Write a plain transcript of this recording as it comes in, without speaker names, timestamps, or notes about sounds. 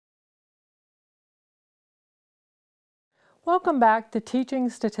Welcome back to Teaching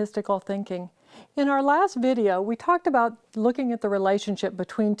Statistical Thinking. In our last video, we talked about looking at the relationship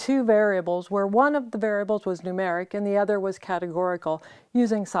between two variables where one of the variables was numeric and the other was categorical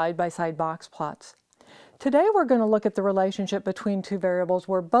using side-by-side box plots. Today we're going to look at the relationship between two variables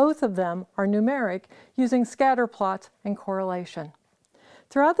where both of them are numeric using scatter plots and correlation.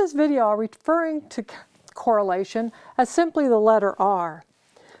 Throughout this video, I'll be referring to correlation as simply the letter R.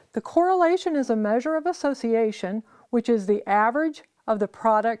 The correlation is a measure of association, which is the average of the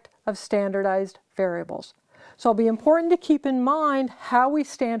product of standardized variables. So it'll be important to keep in mind how we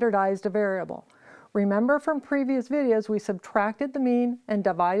standardized a variable. Remember from previous videos, we subtracted the mean and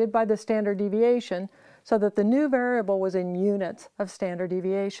divided by the standard deviation so that the new variable was in units of standard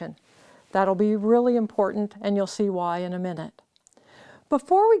deviation. That'll be really important, and you'll see why in a minute.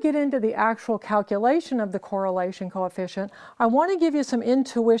 Before we get into the actual calculation of the correlation coefficient, I want to give you some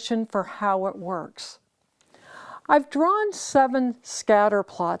intuition for how it works. I've drawn 7 scatter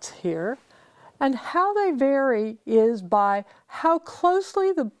plots here, and how they vary is by how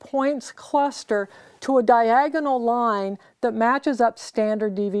closely the points cluster to a diagonal line that matches up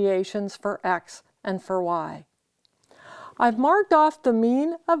standard deviations for x and for y. I've marked off the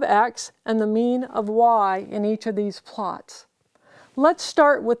mean of x and the mean of y in each of these plots. Let's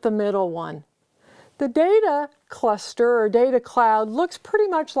start with the middle one. The data cluster or data cloud looks pretty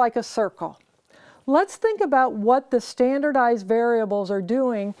much like a circle. Let's think about what the standardized variables are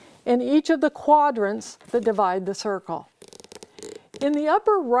doing in each of the quadrants that divide the circle. In the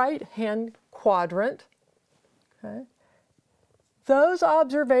upper right-hand quadrant, those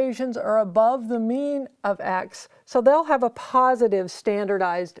observations are above the mean of x, so they'll have a positive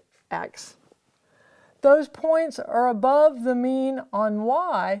standardized x. Those points are above the mean on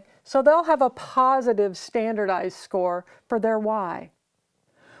y, so they'll have a positive standardized score for their y.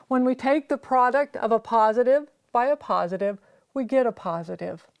 When we take the product of a positive by a positive, we get a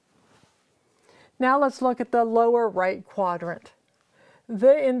positive. Now let's look at the lower right quadrant.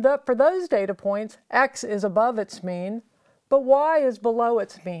 For those data points, x is above its mean, but y is below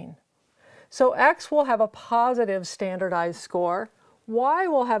its mean. So x will have a positive standardized score, y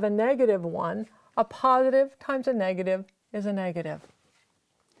will have a negative one. A positive times a negative is a negative.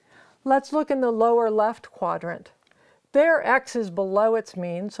 Let's look in the lower left quadrant. There, x is below its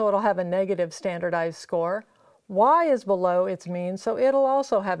mean, so it'll have a negative standardized score. Y is below its mean, so it'll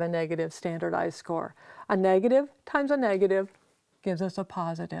also have a negative standardized score. A negative times a negative gives us a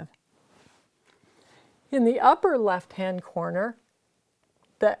positive. In the upper left-hand corner,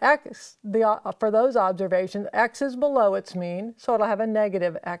 for those observations, x is below its mean, so it'll have a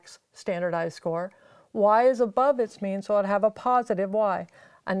negative x standardized score. Y is above its mean, so it'll have a positive y.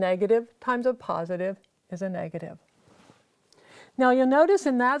 A negative times a positive is a negative. Now you'll notice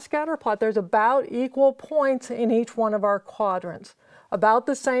in that scatter plot there's about equal points in each one of our quadrants. About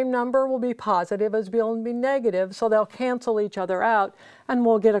the same number will be positive as will be negative, so they'll cancel each other out and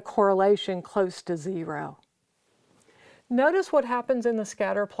we'll get a correlation close to 0. Notice what happens in the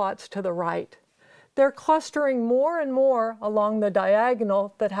scatter plots to the right. They're clustering more and more along the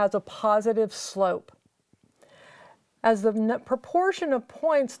diagonal that has a positive slope. As the proportion of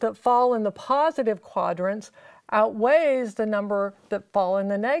points that fall in the positive quadrants outweighs the number that fall in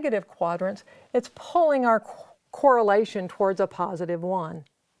the negative quadrants, it's pulling our correlation towards a positive 1.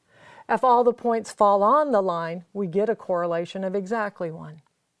 If all the points fall on the line, we get a correlation of exactly 1.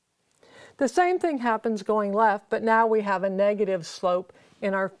 The same thing happens going left, but now we have a negative slope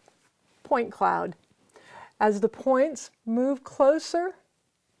in our point cloud. As the points move closer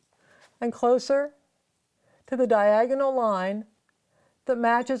and closer to the diagonal line that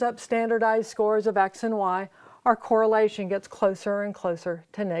matches up standardized scores of x and y, our correlation gets closer and closer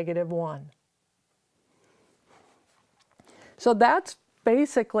to -1. So that's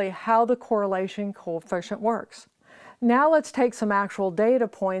basically how the correlation coefficient works. Now let's take some actual data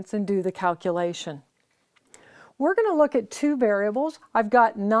points and do the calculation. We're going to look at two variables. I've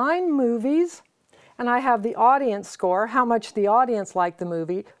got 9 movies, and I have the audience score, how much the audience liked the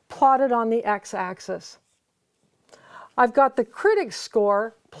movie, plotted on the x-axis. I've got the critic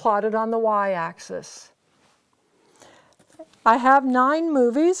score plotted on the y-axis. I have 9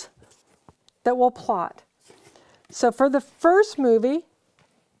 movies that we'll plot. So for the first movie,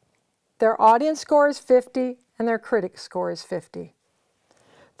 their audience score is 50 and their critic score is 50.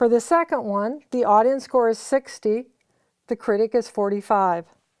 For the second one, the audience score is 60, the critic is 45.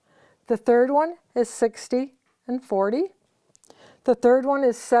 The third one is 60 and 40. The third one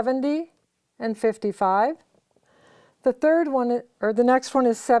is 70 and 55. The next one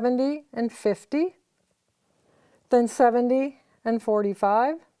is 70 and 50. Then 70 and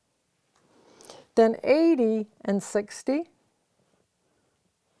 45. then 80 and 60,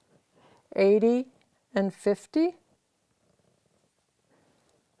 80 and 50,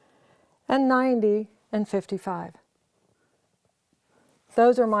 and 90 and 55.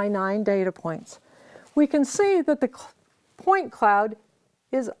 Those are my 9 data points. We can see that the point cloud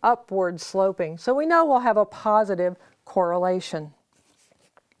is upward sloping, so we know we'll have a positive correlation.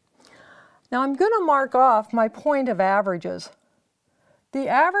 Now I'm going to mark off my point of averages. The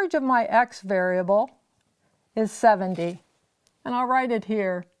average of my x variable is 70, and I'll write it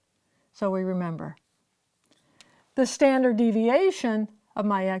here so we remember. The standard deviation of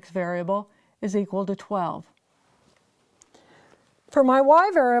my x variable is equal to 12. For my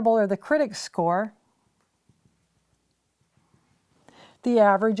y variable, or the critic score, the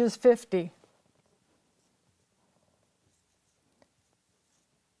average is 50.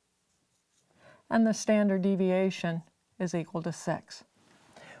 And the standard deviation is equal to 6.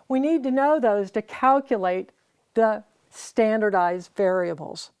 We need to know those to calculate the standardized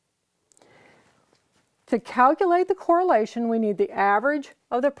variables. To calculate the correlation, we need the average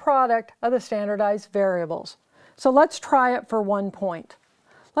of the product of the standardized variables. So let's try it for one point.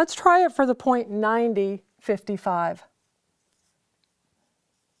 Let's try it for the point 90, 55.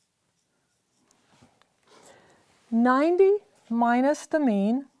 90 minus the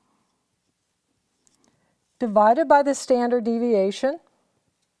mean divided by the standard deviation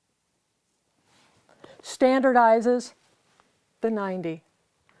standardizes the 90.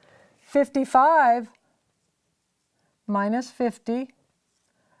 55 minus 50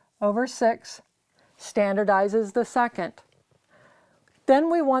 over 6 standardizes the second. Then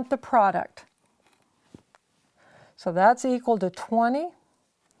we want the product. So that's equal to 20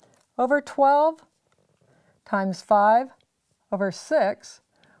 over 12 times 5 over 6,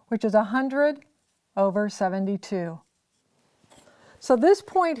 which is 100 over 72. So this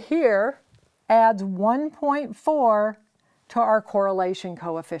point here adds 1.4 to our correlation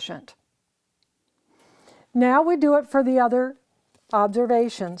coefficient. Now we do it for the other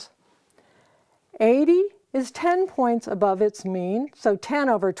observations. 80 is 10 points above its mean, so 10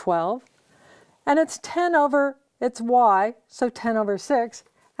 over 12, and it's 10 over its y, so 10 over 6,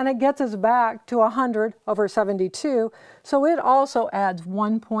 and it gets us back to 100 over 72, so it also adds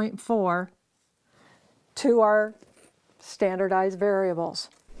 1.4 to our standardized variables.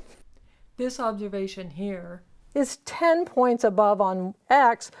 This observation here is 10 points above on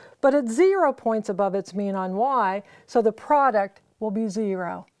x, but it's 0 points above its mean on y, so the product will be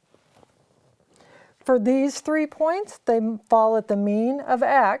 0. For these 3 points, they fall at the mean of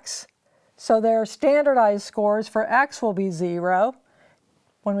x, so their standardized scores for x will be 0.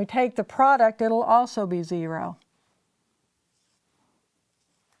 When we take the product, it'll also be 0.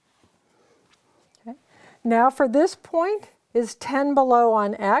 Okay. Now for this point is 10 below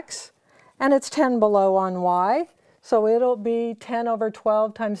on x, and it's 10 below on y, so it'll be 10 over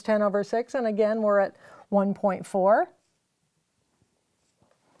 12 times 10 over 6, and again we're at 1.4.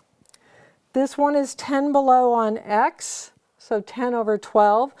 This one is 10 below on x, so 10 over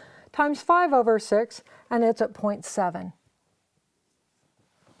 12 times 5 over 6, and it's at 0.7.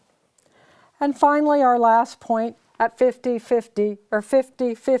 And finally, our last point at 50-50, or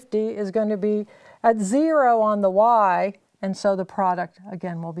 50-50, is going to be at 0 on the y, and so the product,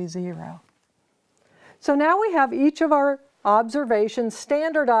 again, will be 0. So now we have each of our observations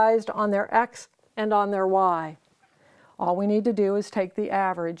standardized on their x and on their y. All we need to do is take the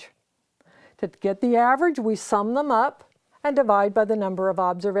average. To get the average, we sum them up and divide by the number of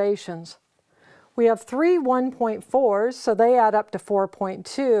observations. We have 3 1.4s, so they add up to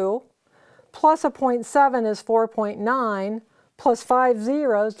 4.2. Plus a 0.7 is 4.9, plus 5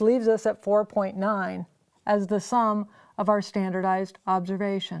 zeros leaves us at 4.9 as the sum of our standardized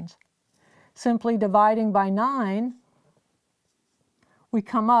observations. Simply dividing by 9, we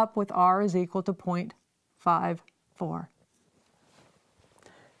come up with r is equal to 0.54.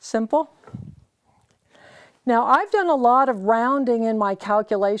 Simple? Now I've done a lot of rounding in my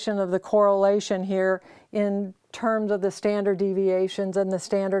calculation of the correlation here in terms of the standard deviations and the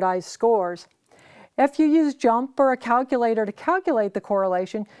standardized scores. If you use JUMP or a calculator to calculate the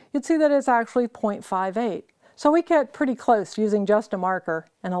correlation, you'd see that it's actually 0.58. So we get pretty close using just a marker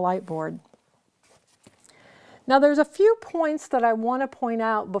and a light board. Now there's a few points that I want to point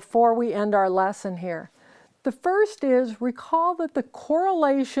out before we end our lesson here. The first is, recall that the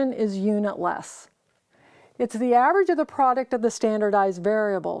correlation is unitless. It's the average of the product of the standardized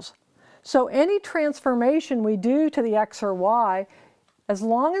variables. So any transformation we do to the x or y, as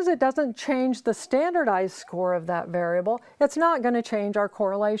long as it doesn't change the standardized score of that variable, it's not going to change our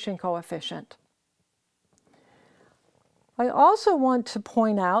correlation coefficient. I also want to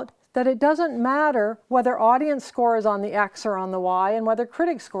point out that it doesn't matter whether audience score is on the X or on the Y and whether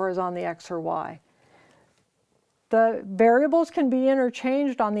critic score is on the X or Y. The variables can be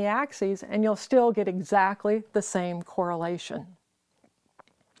interchanged on the axes and you'll still get exactly the same correlation.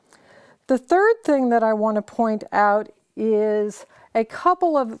 The third thing that I want to point out is a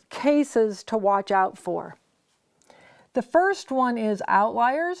couple of cases to watch out for. The first one is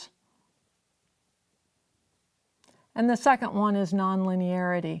outliers, and the second one is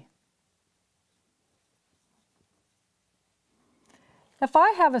nonlinearity. If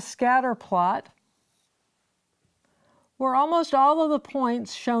I have a scatter plot where almost all of the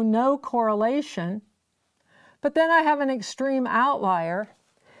points show no correlation, but then I have an extreme outlier,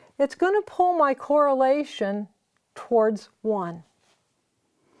 it's going to pull my correlation towards 1.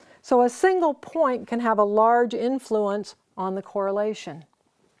 So a single point can have a large influence on the correlation.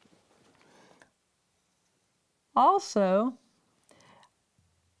 Also,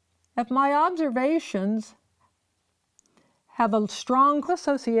 if my observations have a strong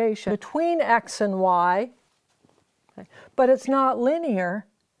association between X and Y, but it's not linear,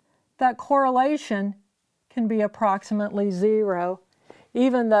 that correlation can be approximately 0,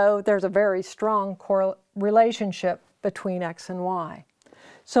 even though there's a very strong relationship between X and Y.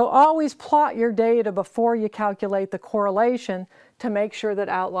 So always plot your data before you calculate the correlation to make sure that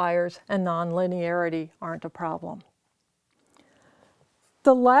outliers and nonlinearity aren't a problem.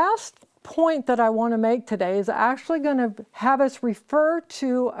 The last point that I want to make today is actually going to have us refer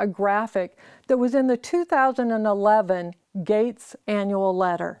to a graphic that was in the 2011 Gates annual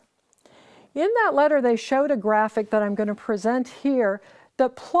letter. In that letter, they showed a graphic that I'm going to present here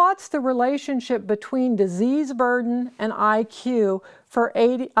that plots the relationship between disease burden and IQ for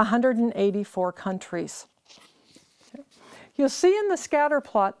 184 countries. You'll see in the scatter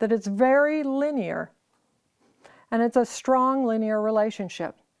plot that it's very linear, and it's a strong linear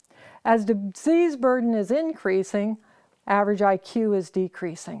relationship. As disease burden is increasing, average IQ is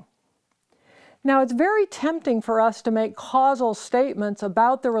decreasing. Now, it's very tempting for us to make causal statements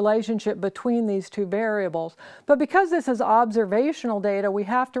about the relationship between these two variables, but because this is observational data, we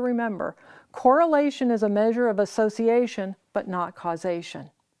have to remember correlation is a measure of association, but not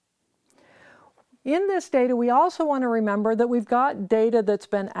causation. In this data, we also want to remember that we've got data that's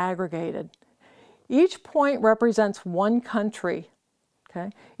been aggregated. Each point represents one country.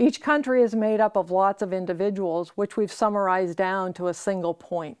 Okay? Each country is made up of lots of individuals, which we've summarized down to a single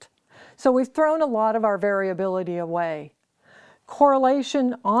point. So we've thrown a lot of our variability away.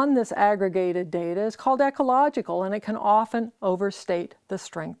 Correlation on this aggregated data is called ecological, and it can often overstate the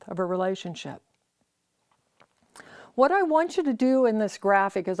strength of a relationship. What I want you to do in this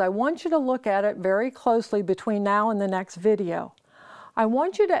graphic is I want you to look at it very closely between now and the next video. I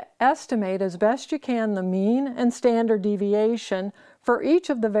want you to estimate as best you can the mean and standard deviation for each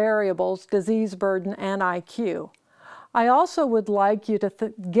of the variables, disease burden and IQ. I also would like you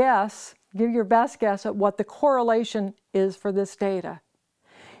to give your best guess at what the correlation is for this data.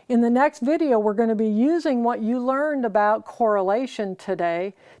 In the next video, we're going to be using what you learned about correlation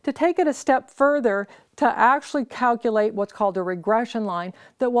today to take it a step further to actually calculate what's called a regression line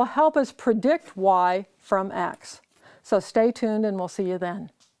that will help us predict Y from X. So stay tuned and we'll see you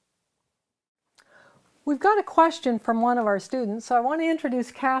then. We've got a question from one of our students, so I want to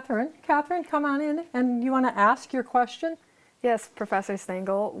introduce Catherine. Catherine, come on in, and you want to ask your question? Yes, Professor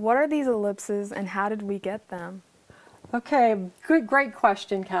Stengel. What are these ellipses and how did we get them? Okay, great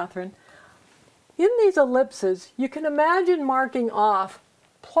question, Catherine. In these ellipses, you can imagine marking off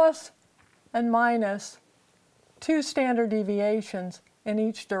plus and minus 2 standard deviations in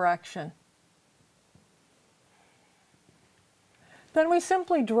each direction. Then we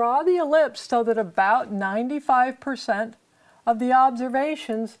simply draw the ellipse so that about 95% of the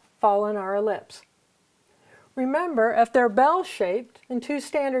observations fall in our ellipse. Remember, if they're bell-shaped in 2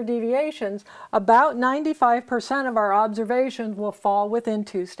 standard deviations, about 95% of our observations will fall within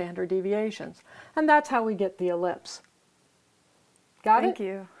 2 standard deviations. And that's how we get the ellipse. Got it? Thank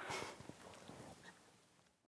you.